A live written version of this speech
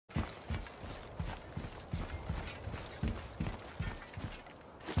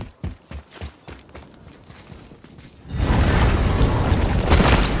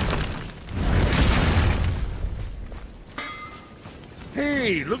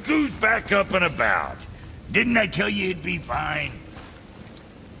Hey, look who's back up and about. Didn't I tell you it'd be fine?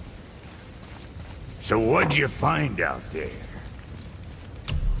 So what'd you find out there?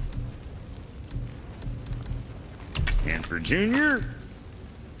 And for Junior?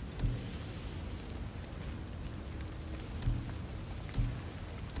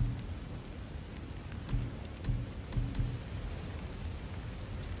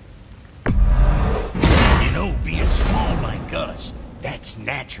 You know, being small like us, that's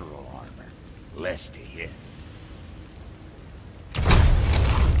natural armor. Less to hit.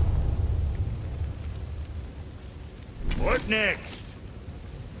 What next?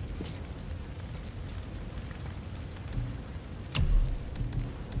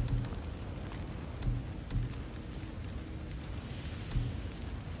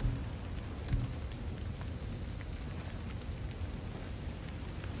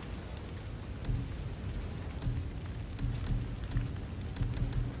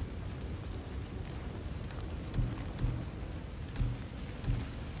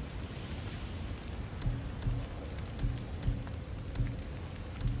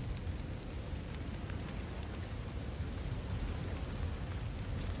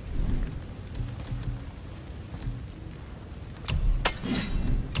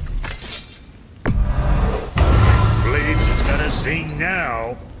 Sing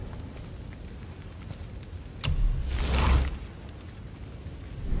now.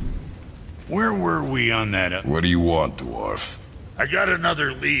 Where were we on that? What do you want, dwarf? I got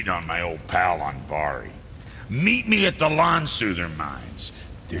another lead on my old pal on Vari. Meet me at the Lawnsoother mines.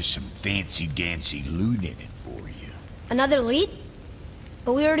 There's some fancy-dancy loot in it for you. Another lead?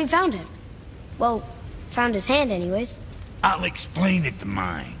 But we already found him. Well, found his hand anyways. I'll explain at the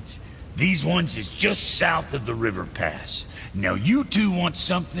mines. These ones is just south of the river pass. Now you two want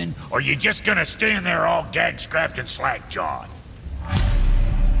something, or you just gonna stand there all gag-scrapped and slack-jawed?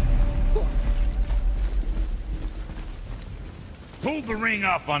 Pulled the ring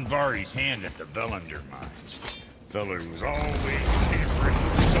off on Vari's hand at the Velander mines. Feller was always tampering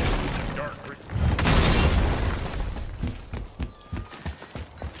with souls and dark...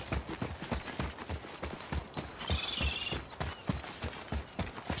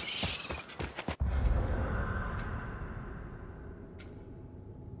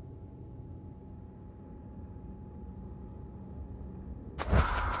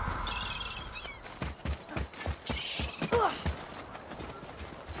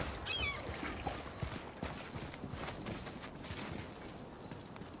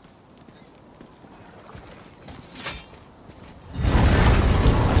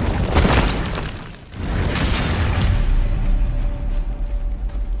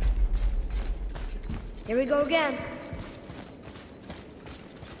 Here we go again.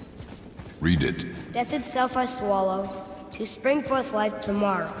 Read it. Death itself I swallow, to spring forth life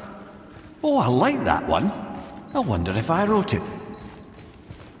tomorrow. Oh, I like that one. I wonder if I wrote it.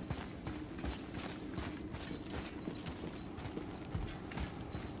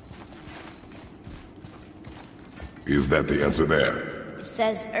 Is that the answer there? It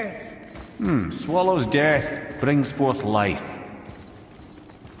says Earth. Swallows death, brings forth life.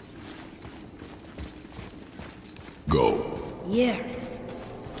 Go. Yeah.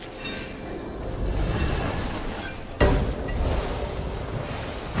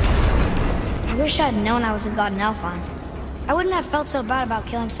 I wish I'd known I was a god in Alfheim. I wouldn't have felt so bad about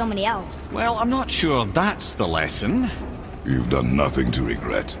killing so many elves. Well, I'm not sure that's the lesson. You've done nothing to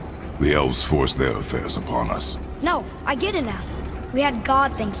regret. The elves forced their affairs upon us. No, I get it now. We had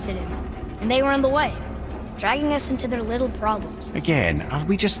god things to do, and they were in the way, dragging us into their little problems. Again, are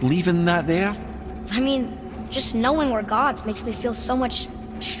we just leaving that there? I mean, just knowing we're gods makes me feel so much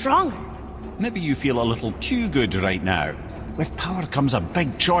stronger. Maybe you feel a little too good right now. With power comes a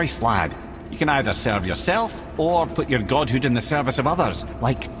big choice, lad. You can either serve yourself, or put your godhood in the service of others,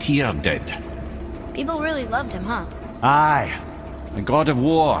 like Tyr did. People really loved him, huh? Aye. A god of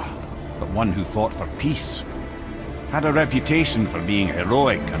war, but one who fought for peace. Had a reputation for being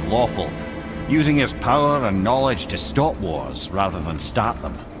heroic and lawful, using his power and knowledge to stop wars rather than start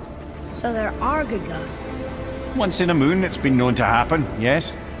them. So there are good gods. Once in a moon, it's been known to happen,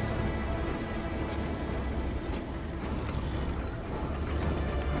 yes?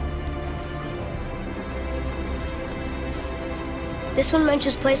 This one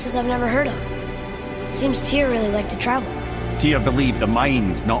mentions places I've never heard of. Seems Tyr really liked to travel. Tyr believed the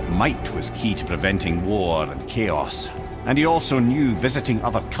mind, not might, was key to preventing war and chaos. And he also knew visiting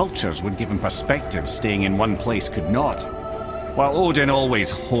other cultures would give him perspective staying in one place could not. While Odin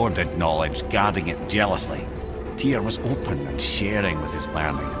always hoarded knowledge, guarding it jealously, Tyr was open and sharing with his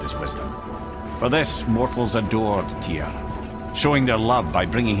learning and his wisdom. For this, mortals adored Tyr. showing their love by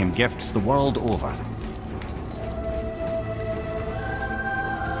bringing him gifts the world over.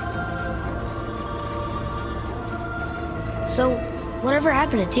 So, whatever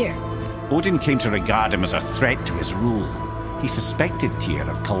happened to Tyr? Odin came to regard him as a threat to his rule. He suspected Tyr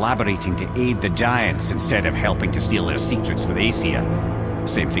of collaborating to aid the giants instead of helping to steal their secrets with Aesir.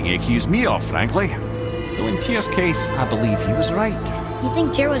 Same thing he accused me of, frankly. Though in Tyr's case, I believe he was right. You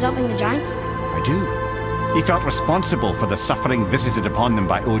think Tyr was helping the giants? I do. He felt responsible for the suffering visited upon them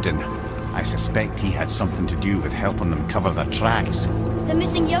by Odin. I suspect he had something to do with helping them cover their tracks. The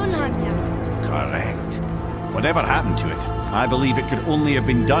missing Jotunheim tower. Correct. Whatever happened to it, I believe it could only have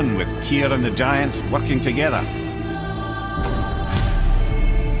been done with Tyr and the giants working together.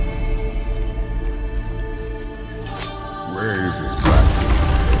 Where is this Black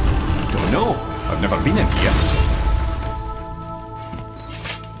Rune? Don't know. I've never been in here.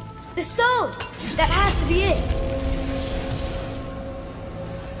 The stone! That has to be it!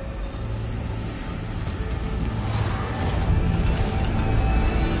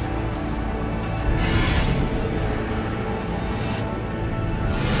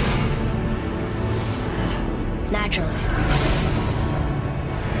 Naturally.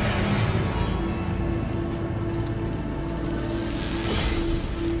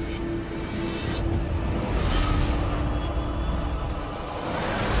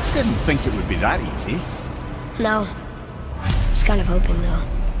 Didn't think it would be that easy. No. Just kind of hoping, though.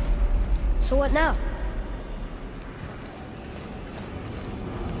 So what now?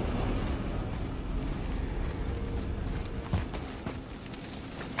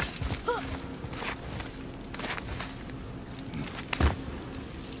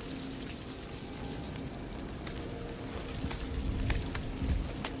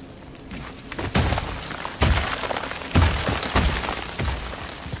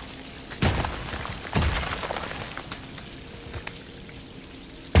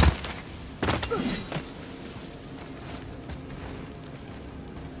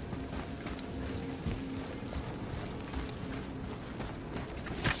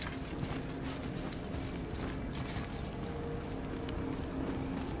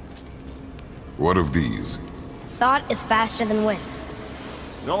 What of these? Thought is faster than wind.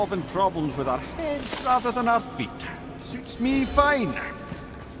 Solving problems with our heads rather than our feet. Suits me fine.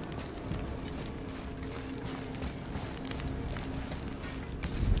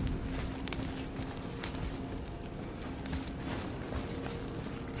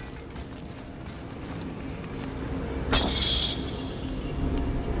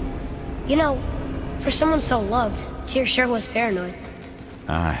 You know, for someone so loved, Tyr sure was paranoid.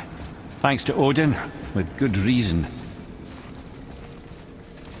 Aye. Thanks to Odin, with good reason.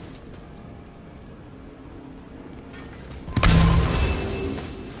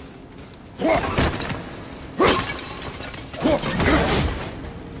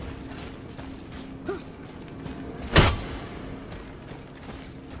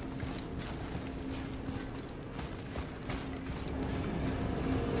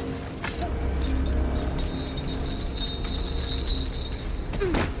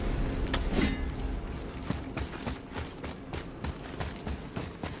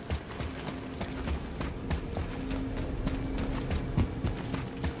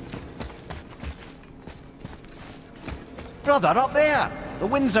 Brother, up there! The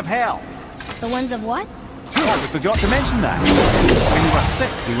winds of hell! The ones of what? Oh, we forgot to mention that. When you were sick,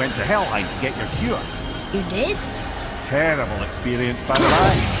 we went to Helheim to get your cure. You did? Terrible experience, by the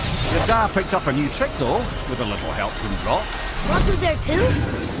way. Your dad picked up a new trick, though, with a little help from Brock. Brock was there too?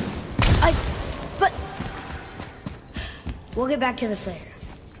 But... We'll get back to this later.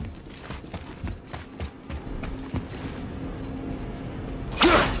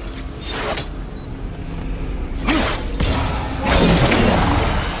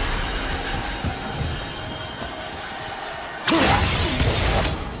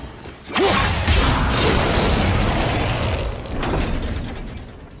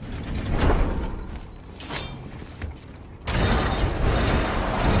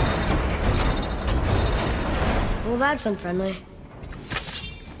 Well, that's unfriendly.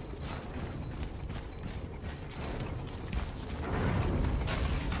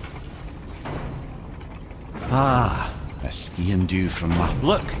 Ah, a ski and do from my...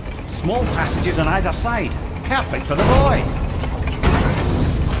 Look! Small passages on either side. Perfect for the boy!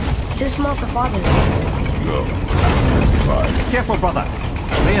 Too small for father. No. Fine. Careful, brother.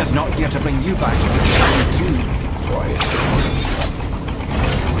 Rhea's not here to bring you back. Quiet.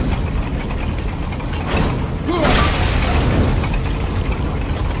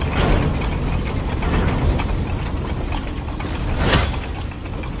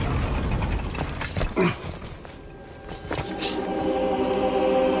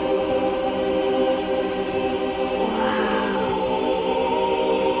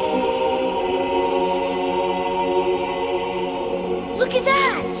 at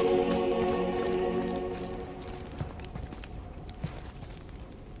that!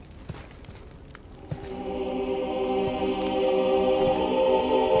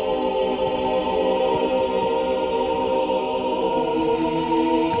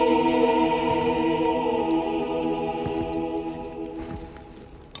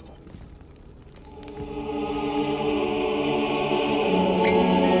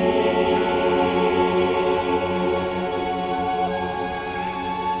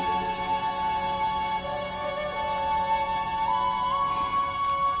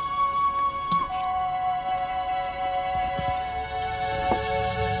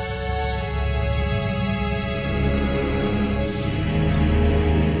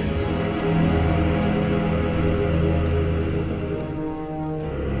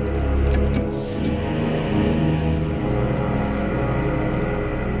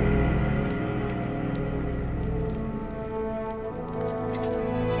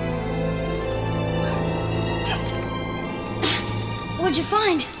 What'd you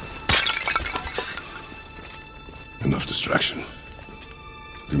find? Enough distraction.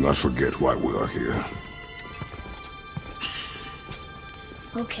 Do not forget why we are here.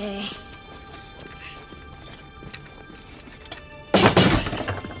 Okay.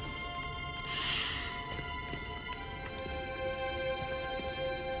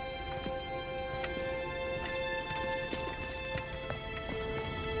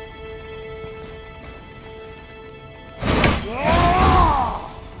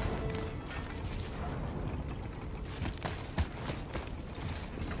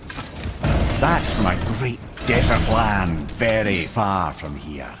 That's from a great desert land, very far from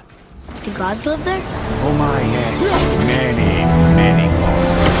here. Do gods live there? Oh my, yes. Many, many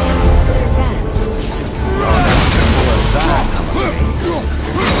gods. Not as simple as that, I'm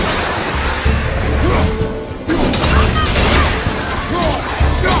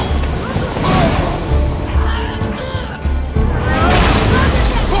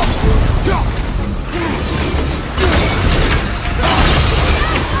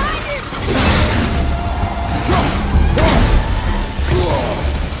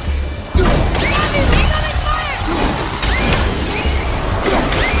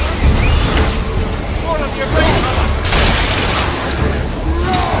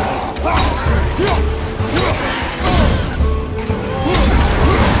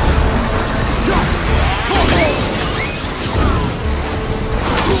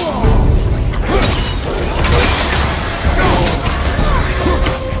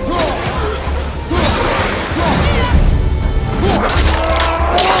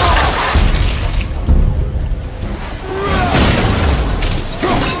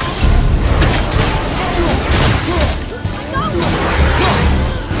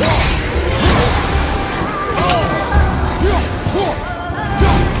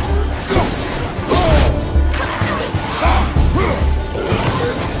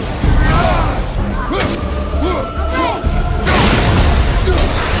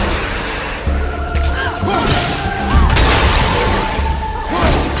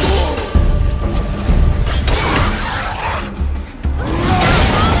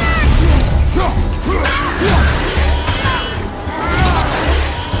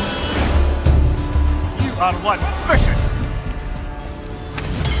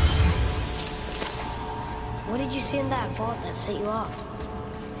What did you see in that vault that set you off?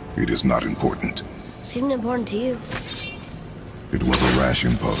 It is not important. Seemed important to you. It was a rash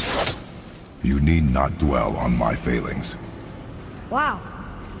impulse. You need not dwell on my failings. Wow.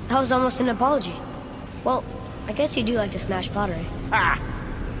 That was almost an apology. Well, I guess you do like to smash pottery. Ah!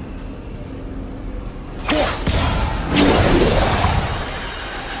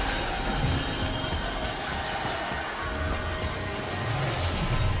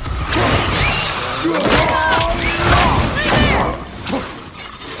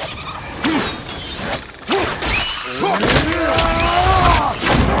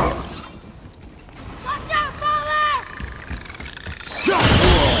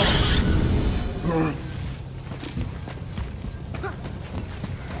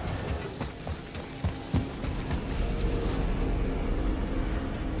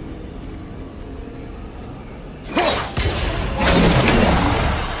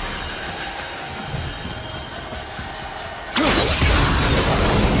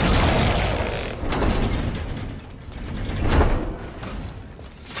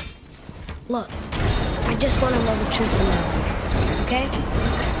 Look, I just want to know the truth from now, okay?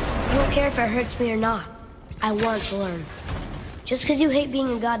 I don't care if it hurts me or not. I want to learn. Just because you hate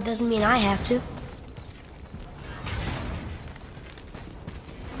being a god doesn't mean I have to.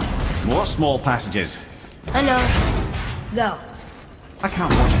 More small passages. I know. Go. I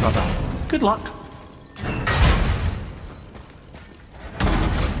can't watch, brother. Good luck.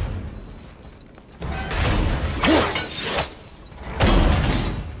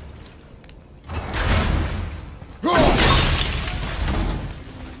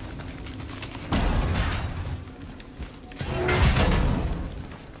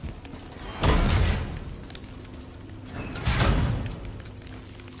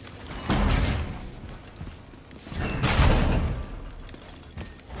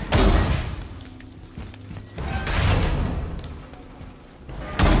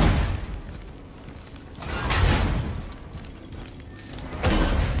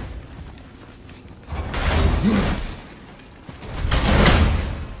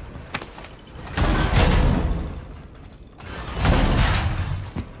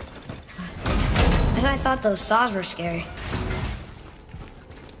 I thought those saws were scary.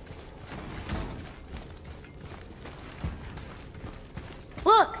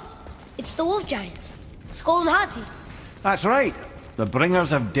 Look! It's the wolf giants. Skull and Hati. That's right. The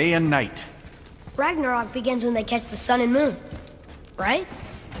bringers of day and night. Ragnarok begins when they catch the sun and moon. Right?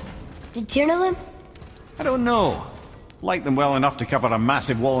 Did Tyr know them? I don't know. Like them well enough to cover a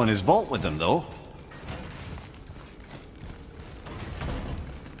massive wall in his vault with them, though.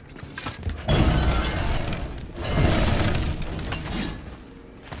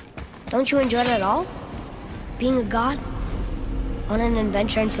 Don't you enjoy it at all? Being a god? On an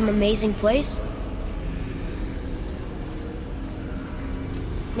adventure in some amazing place?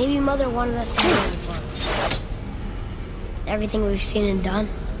 Maybe Mother wanted us to have fun. Everything we've seen and done.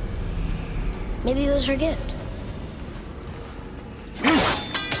 Maybe it was her gift.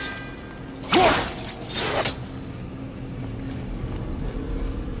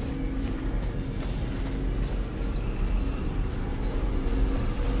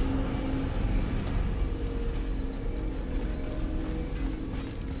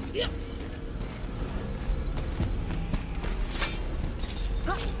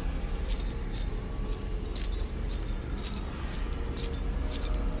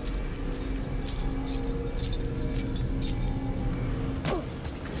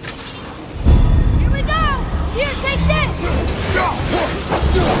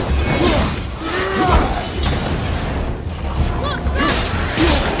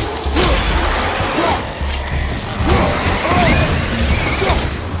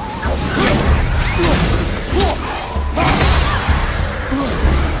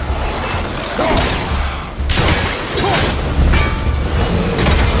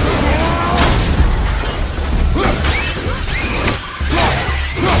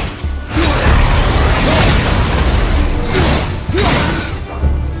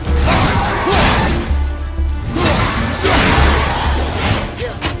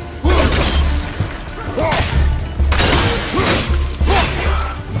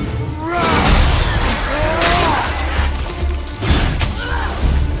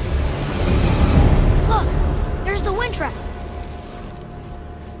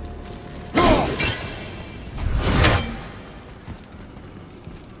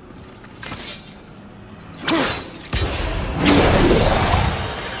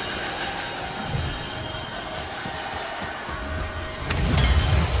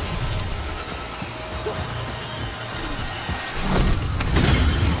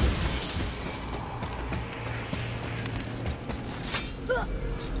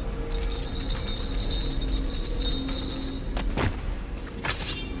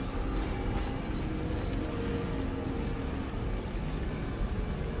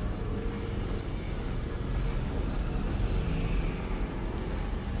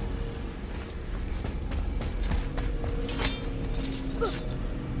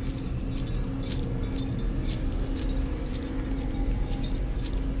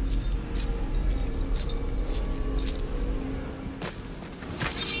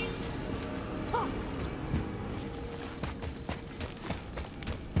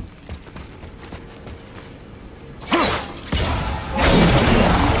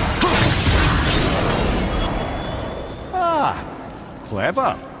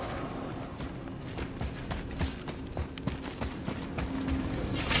 Clever.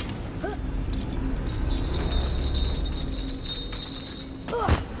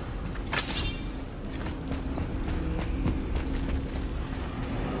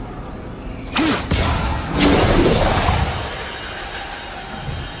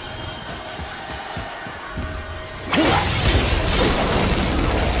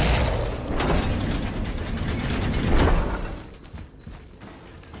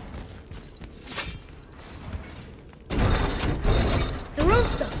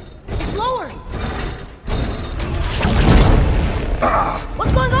 It's lowering. Ah!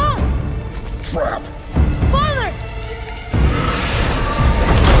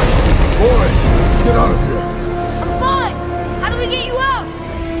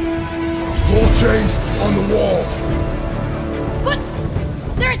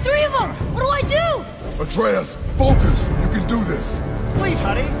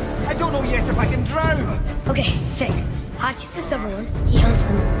 Cory. I don't know yet if I can drown. Okay, think. Hati's the silver one. He hunts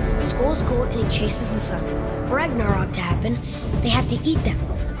the moon. Skull's gold and he chases the sun. For Ragnarok to happen, they have to eat them.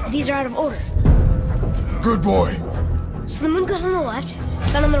 These are out of order. Good boy. So the moon goes on the left,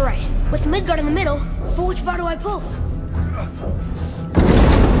 sun on the right. With Midgard in the middle, but which bar do I pull?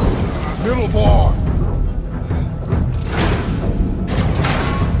 Middle bar.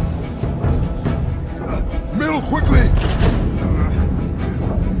 Middle quickly.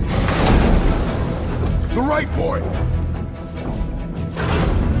 The right, boy.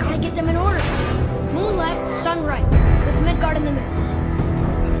 Gotta get them in order. Moon left, sun right, with Midgard in the middle.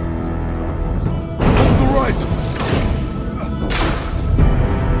 Hold the right.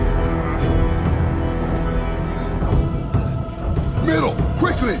 Middle,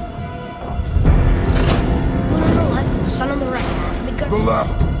 quickly. Moon on the left, sun on the right. Midgard. The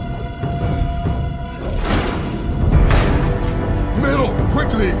left. Middle,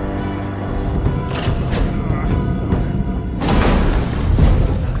 quickly.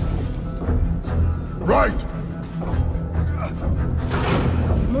 Right.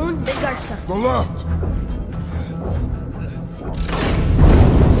 Moon, Midgard, sun. The left.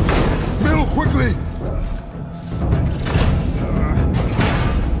 Middle, quickly.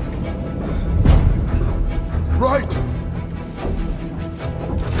 Right.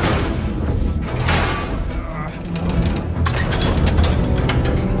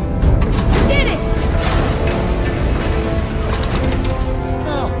 Did it!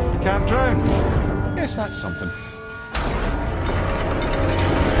 Well, you can't drown. Guess that's something.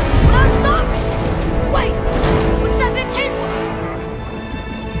 Stop! Wait! What's that big chain for?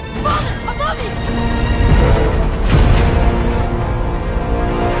 Father, above you!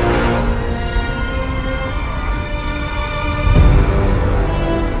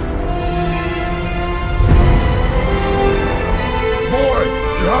 Boy,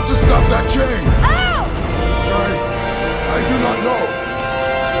 you have to stop that chain. Ow! I do not know.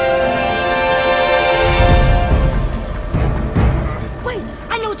 Wait,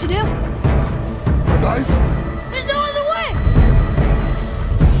 I know what to do. A knife? There's no other way!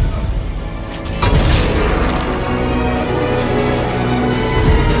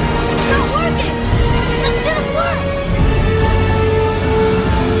 It's not working! Let's see it work!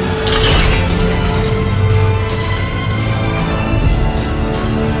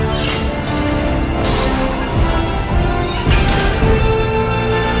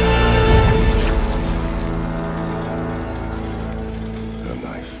 A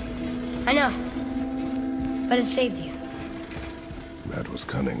knife. I know. But it saved you. That was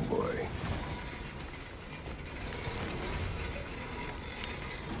cunning, boy.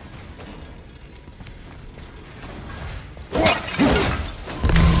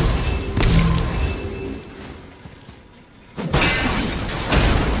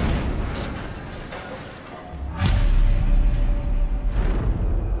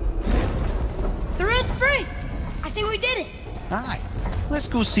 The road's free! I think we did it! Aye. Let's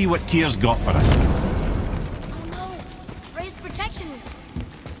go see what Tyr's got for us. Oh no! Raised protection!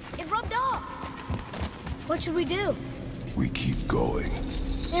 It rubbed off! What should we do? We keep going.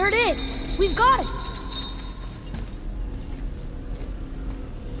 There it is! We've got it!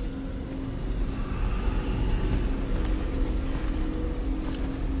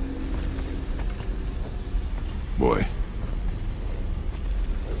 Boy.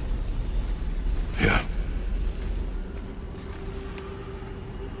 Yeah.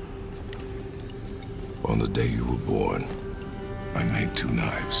 On the day you were born, I made 2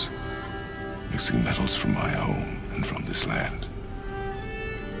 knives, mixing metals from my home and from this land.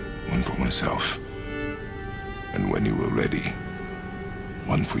 One for myself, and when you were ready,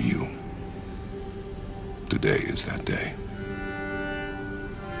 one for you. Today is that day.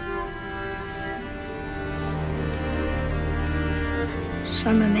 So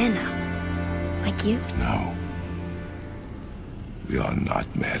I'm a man now. Like you? No. We are not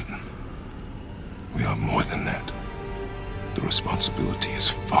men. We are more than that. The responsibility is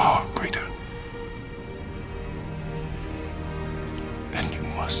far greater. And you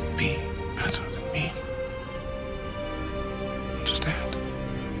must be better than me. Understand?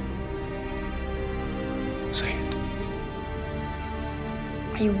 Say it.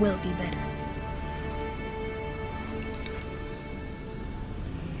 I will be better.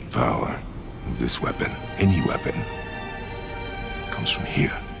 Power of this weapon, any weapon, comes from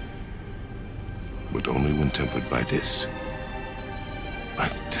here. But only when tempered by this. By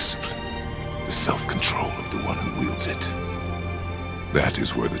the discipline, the self-control of the one who wields it. That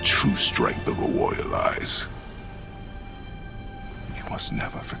is where the true strength of a warrior lies. You must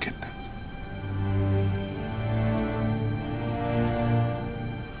never forget that.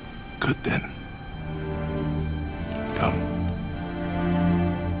 Good then. Come.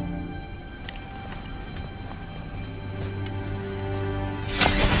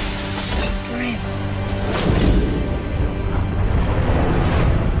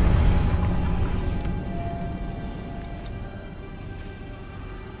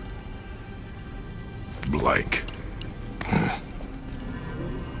 Blank.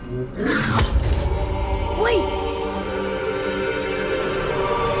 Wait!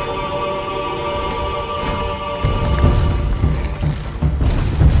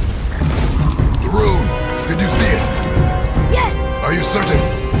 The rune! Did you see it? Yes! Are you certain?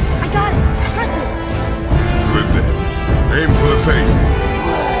 I got it! Trust me! Good then. Aim for the face.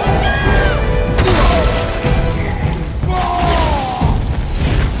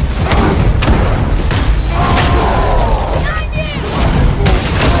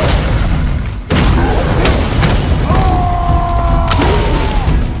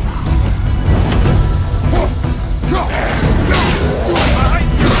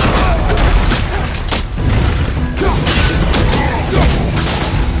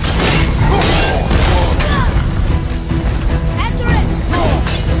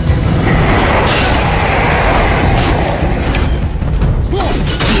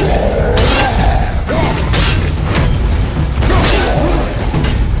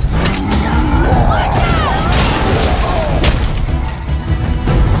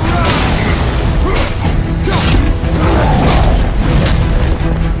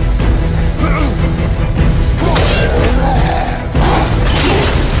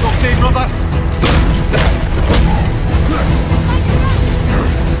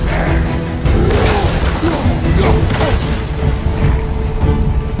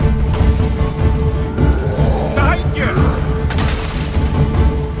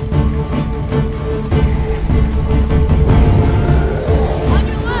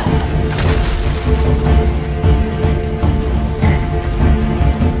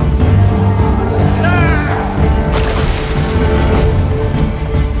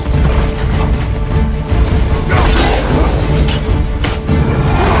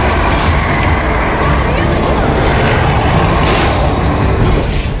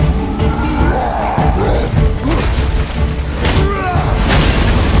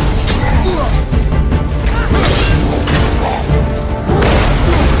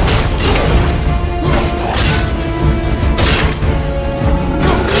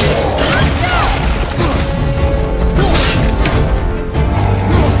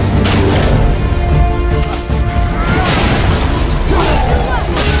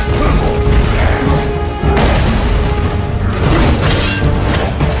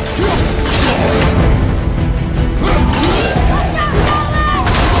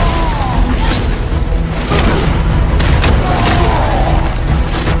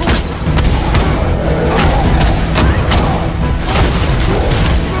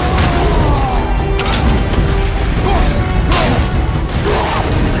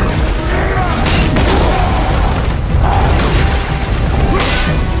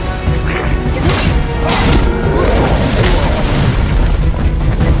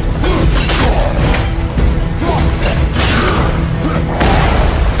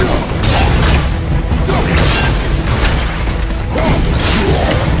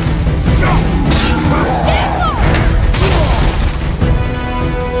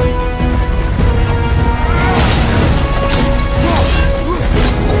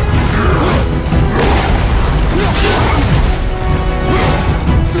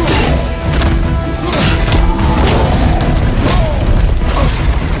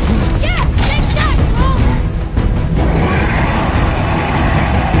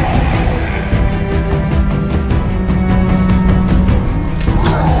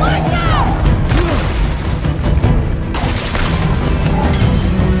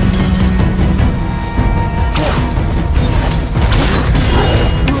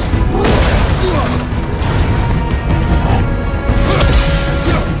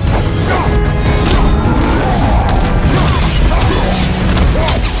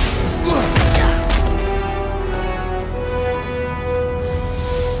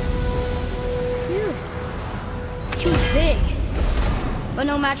 But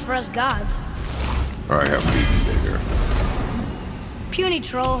no match for us gods. I have beaten bigger. Puny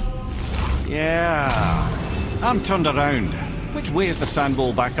troll. Yeah. I'm turned around. Which way is the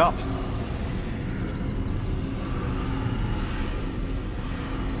sandbowl back up?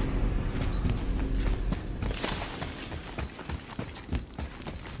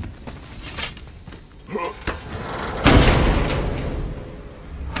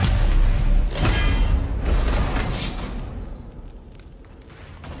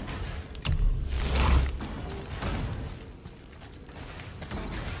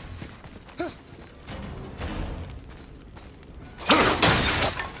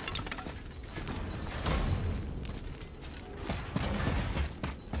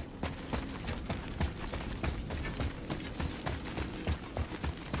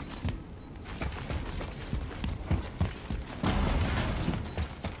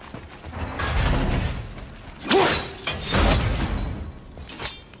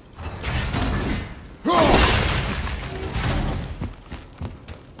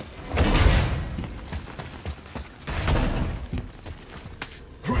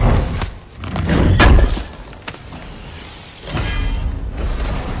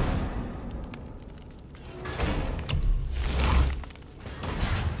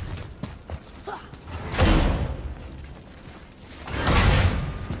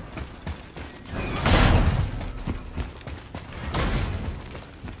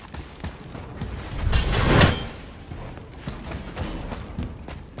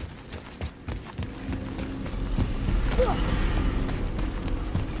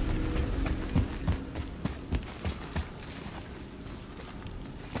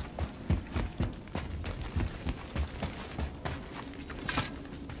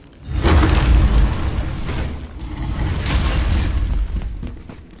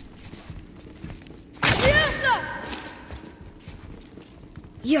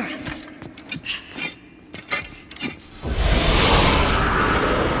 You're...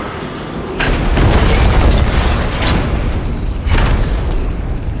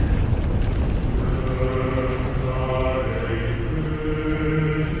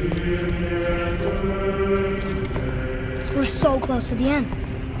 We're so close to the end.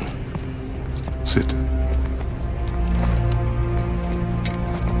 Sit.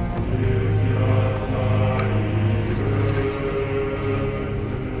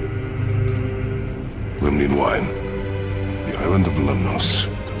 Lemnian wine. The island of Lemnos.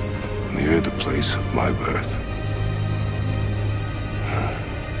 Near the place of my birth.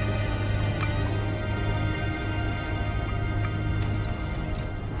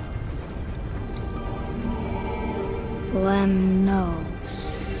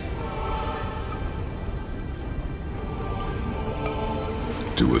 Lemnos.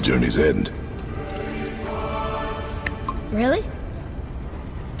 To a journey's end. Really?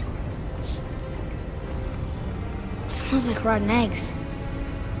 Smells like rotten eggs.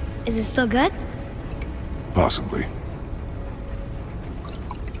 Is it still good? Possibly.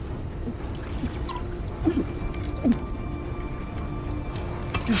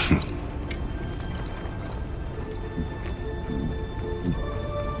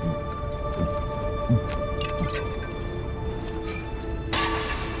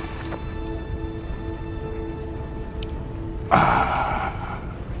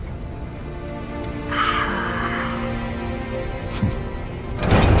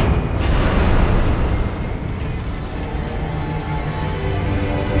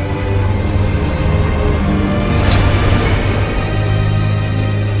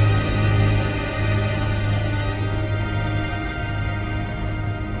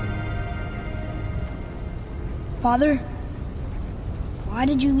 Father, why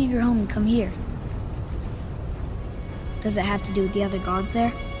did you leave your home and come here? Does it have to do with the other gods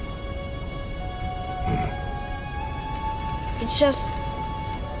there? It's just...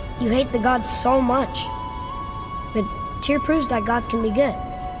 you hate the gods so much. But Tyr proves that gods can be good.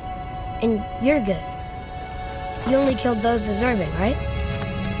 And you're good. You only killed those deserving, right?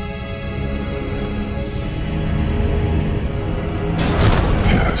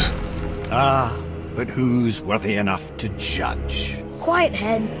 Yes. Ah, but who's worthy enough to judge? Quiet,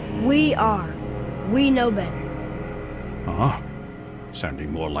 head. We are. We know better. Uh-huh.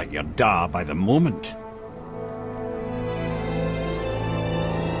 Sounding more like your da by the moment.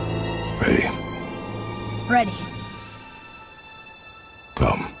 Ready. Ready.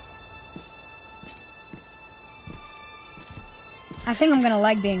 Come. I think I'm gonna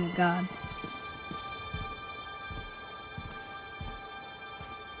like being a god.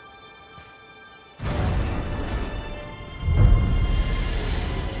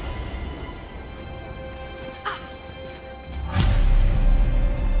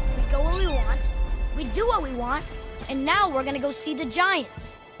 We go where we want, we do what we want, and now we're gonna go see the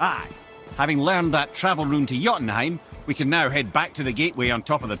giants. Aye. Having learned that travel rune to Jotunheim, we can now head back to the gateway on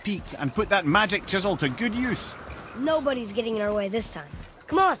top of the peak and put that magic chisel to good use. Nobody's getting in our way this time.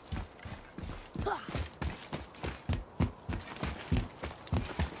 Come on.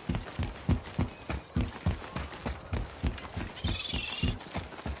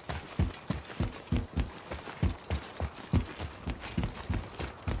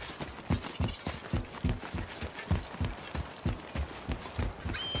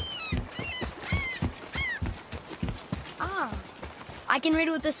 I can read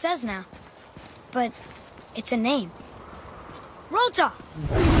what this says now. But it's a name. Rota!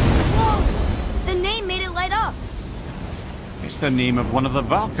 Whoa! The name made it light up. It's the name of one of the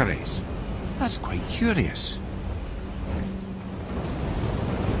Valkyries. That's quite curious.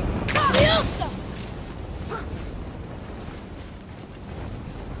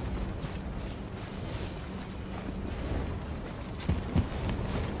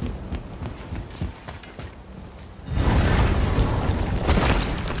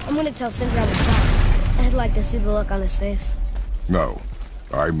 I'm gonna tell Sindri the top. I'd like to see the look on his face. No.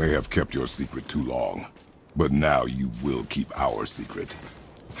 I may have kept your secret too long. But now you will keep our secret.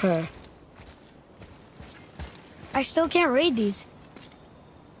 Huh. I still can't read these.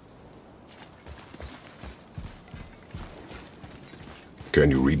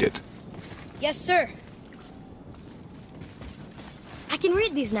 Can you read it? Yes, sir. I can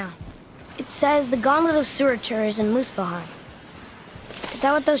read these now. It says the Gauntlet of Surtur is in Muspelheim. Is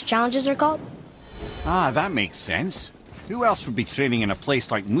that what those challenges are called? Ah, that makes sense. Who else would be training in a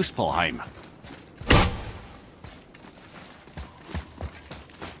place like Muspelheim?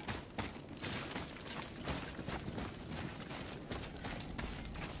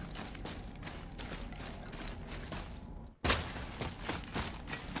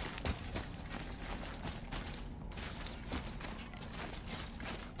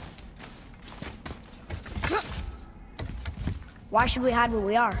 Why should we hide what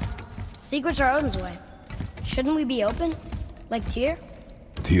we are? Secrets are Odin's way. Shouldn't we be open? Like Tyr?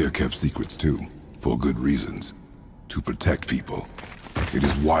 Tyr kept secrets too, for good reasons. To protect people. It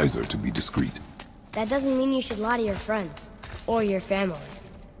is wiser to be discreet. That doesn't mean you should lie to your friends. Or your family.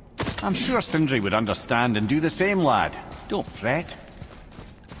 I'm sure Sindri would understand and do the same, lad. Don't fret.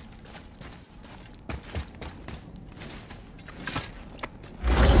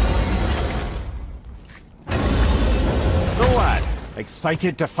 So, lad,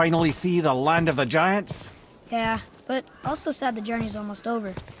 excited to finally see the land of the giants? Yeah, but also sad the journey's almost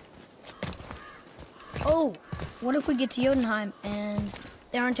over. Oh, what if we get to Jotunheim and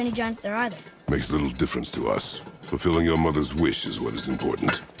there aren't any giants there either? Makes little difference to us. Fulfilling your mother's wish is what is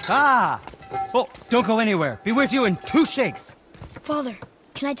important. Ah! Oh, don't go anywhere. Be with you in 2 shakes. Father,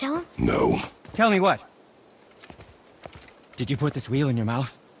 can I tell him? No. Tell me what? Did you put this wheel in your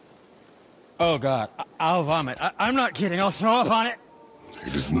mouth? Oh God, I'll vomit. I'm not kidding. I'll throw up on it.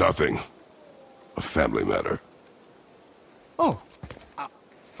 It is nothing. A family matter. Oh.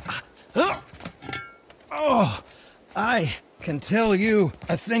 Oh, I can tell you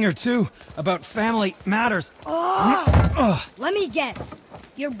a thing or two about family matters. Let me guess.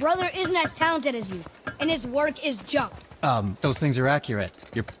 Your brother isn't as talented as you, and his work is junk. Those things are accurate.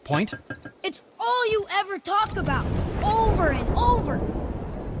 Your point? It's all you ever talk about, over and over.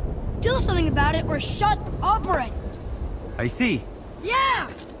 Do something about it or shut up already. I see. Yeah!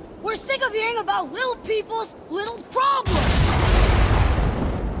 We're sick of hearing about little people's little problems!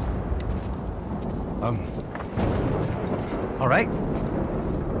 All right.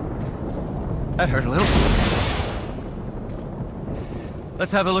 That hurt a little.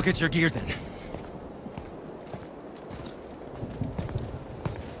 Let's have a look at your gear then.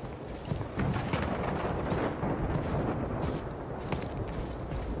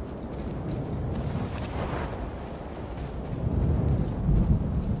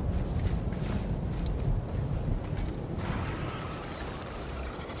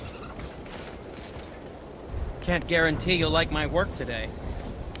 Can't guarantee you'll like my work today.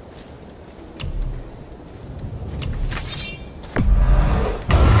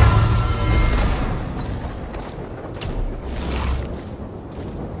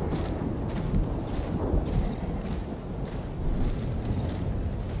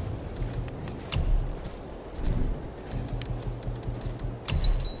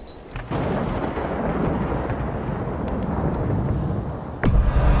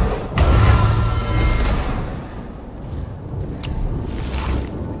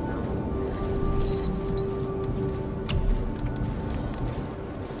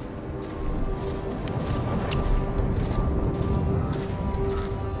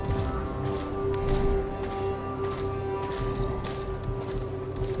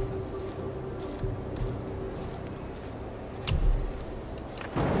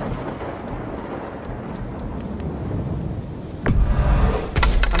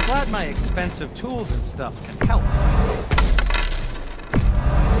 My expensive tools and stuff can help.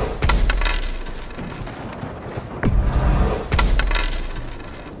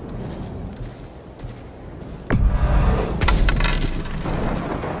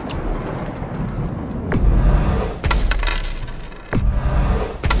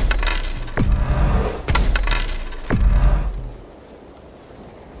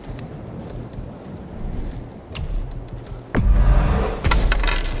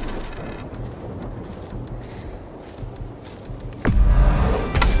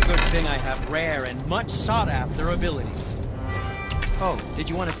 Rare and much sought after abilities. Oh, did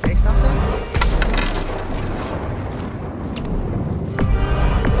you want to say something?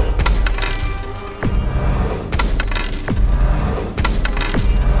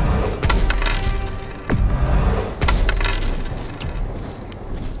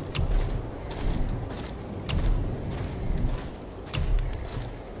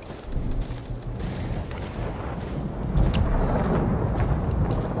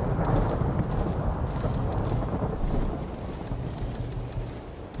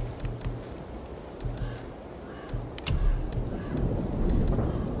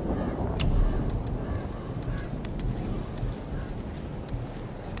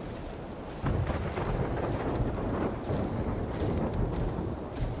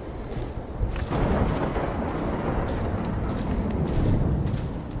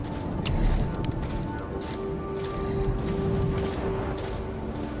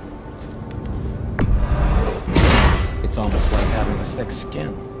 It's almost like having a thick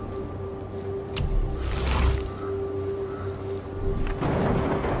skin.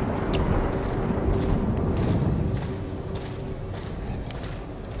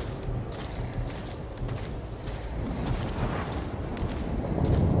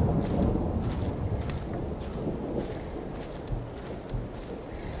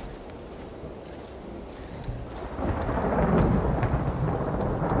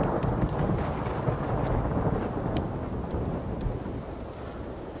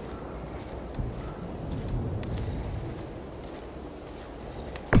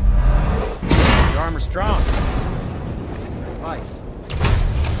 armor strong. Advice.